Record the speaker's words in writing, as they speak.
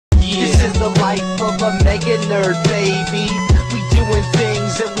the life of a mega nerd, baby. We doing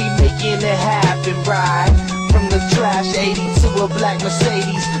things and we making it happen, right? From the trash 80 to a black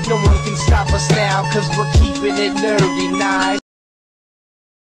Mercedes, no one can stop us now, cause we're keeping it nerdy nice.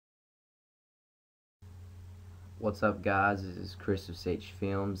 What's up, guys? This is Chris of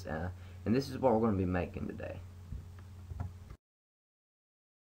CoDxPIMPx, and this is what we're going to be making today.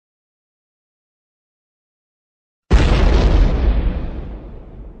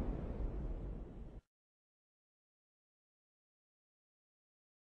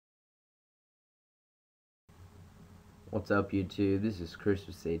 What's up, YouTube? This is Chris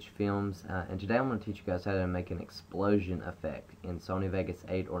of CoDxPIMPx, and today I'm going to teach you guys how to make an explosion effect in Sony Vegas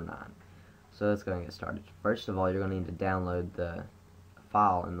 8 or 9. So let's go and get started. First of all, you're going to need to download the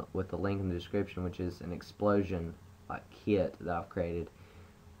file with the link in the description, which is an explosion kit that I've created.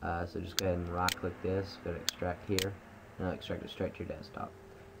 So just go ahead and right click this, go to extract here, and extract it straight to your desktop.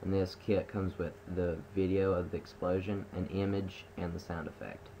 And this kit comes with the video of the explosion, an image, and the sound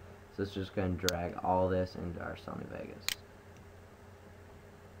effect. So let's just go and drag all this into our Sony Vegas.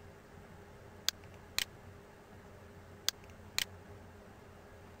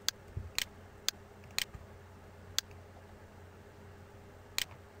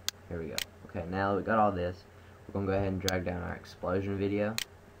 Here we go. Okay, now that we got all this, we're going to go ahead and drag down our explosion video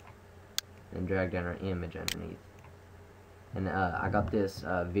and drag down our image underneath. And I got this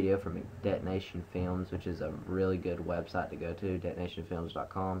video from Detonation Films, which is a really good website to go to,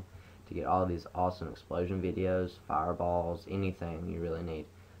 detonationfilms.com, to get all of these awesome explosion videos, fireballs, anything you really need.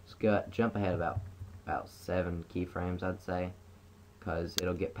 So jump ahead about 7 keyframes, I'd say, because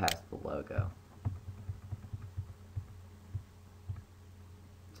it'll get past the logo.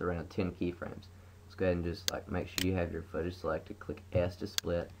 It's around 10 keyframes. Let's go ahead and just make sure you have your footage selected. Click S to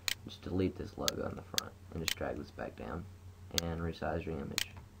split. Just delete this logo in the front and just drag this back down and resize your image.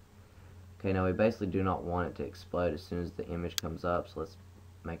 Okay, now we basically do not want it to explode as soon as the image comes up, so let's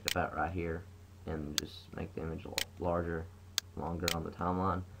make it about right here and just make the image a little larger, longer on the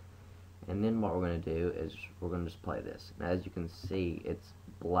timeline. And then what we're going to do is we're going to just play this. And as you can see, it's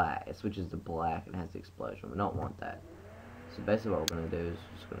black. It switches to black and has the explosion. We don't want that. So basically what we're going to do is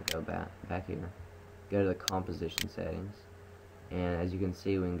just going to go back here, go to the composition settings, and as you can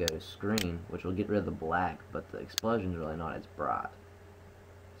see we can go to screen, which will get rid of the black, but the explosion is really not as bright.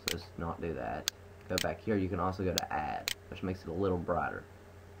 So let's not do that. Go back here, you can also go to add, which makes it a little brighter.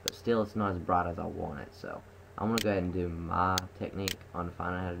 But still it's not as bright as I want it, so I'm going to go ahead and do my technique on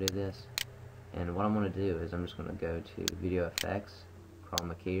finding out how to do this. And what I'm going to do is I'm just going to go to Video Effects,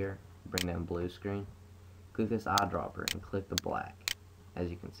 Chroma Key here, bring down Blue Screen, click this eyedropper and click the black. As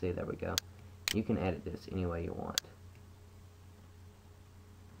you can see, there we go. You can edit this any way you want.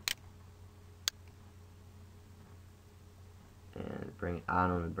 And I'm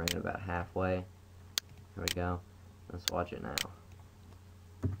going to bring it about halfway. There we go. Let's watch it now.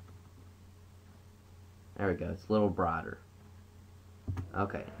 There we go. It's a little brighter.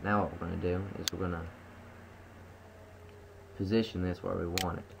 Okay, now what we're going to do is we're going to position this where we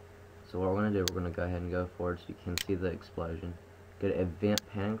want it. So what we're going to do, we're going to go ahead and go forward so you can see the explosion. Go to Event,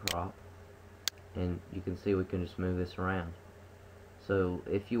 Pan and Crop, and you can see we can just move this around. So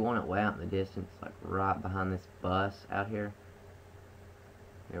if you want it way out in the distance, like right behind this bus out here,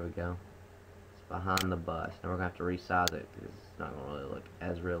 here we go. It's behind the bus. Now we're going to have to resize it because it's not going to really look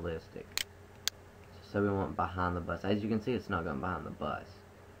as realistic. So we want behind the bus. As you can see, it's not going behind the bus.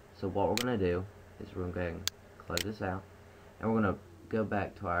 So what we're going to do is we're going to go ahead and close this out, and we're going to go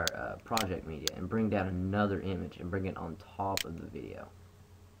back to our project media and bring down another image and bring it on top of the video.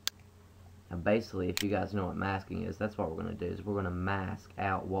 Now basically, if you guys know what masking is, that's what we're going to do, is we're going to mask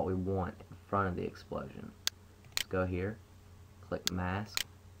out what we want in front of the explosion. Let's go here, click mask,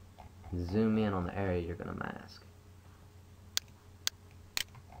 and zoom in on the area you're going to mask.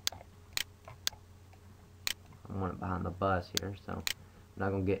 I want it behind the bus here, so I'm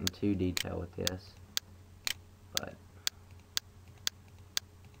not going to get in too detail with this, but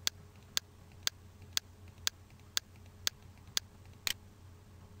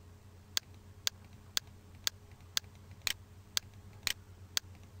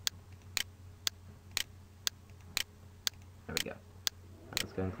there we go.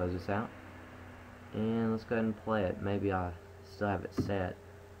 Let's go and close this out, and let's go ahead and play it. Maybe I still have it set,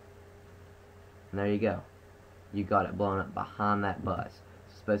 and there you go. You got it blown up behind that bus.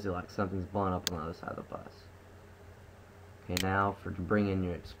 It's basically like something's blown up on the other side of the bus. Okay, now to bring in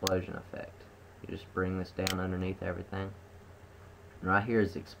your explosion effect, you just bring this down underneath everything. And right here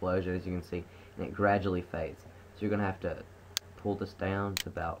is the explosion, as you can see, and it gradually fades. So you're going to have to pull this down to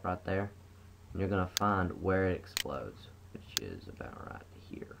about right there, and you're going to find where it explodes, which is about right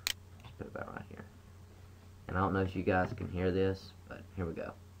here. Just put it And I don't know if you guys can hear this, but here we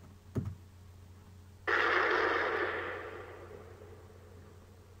go.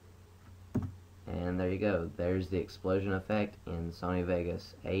 And there you go. There's the explosion effect in Sony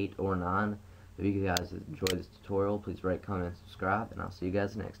Vegas 8 or 9. If you guys enjoyed this tutorial, please rate, comment, and subscribe, and I'll see you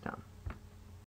guys next time.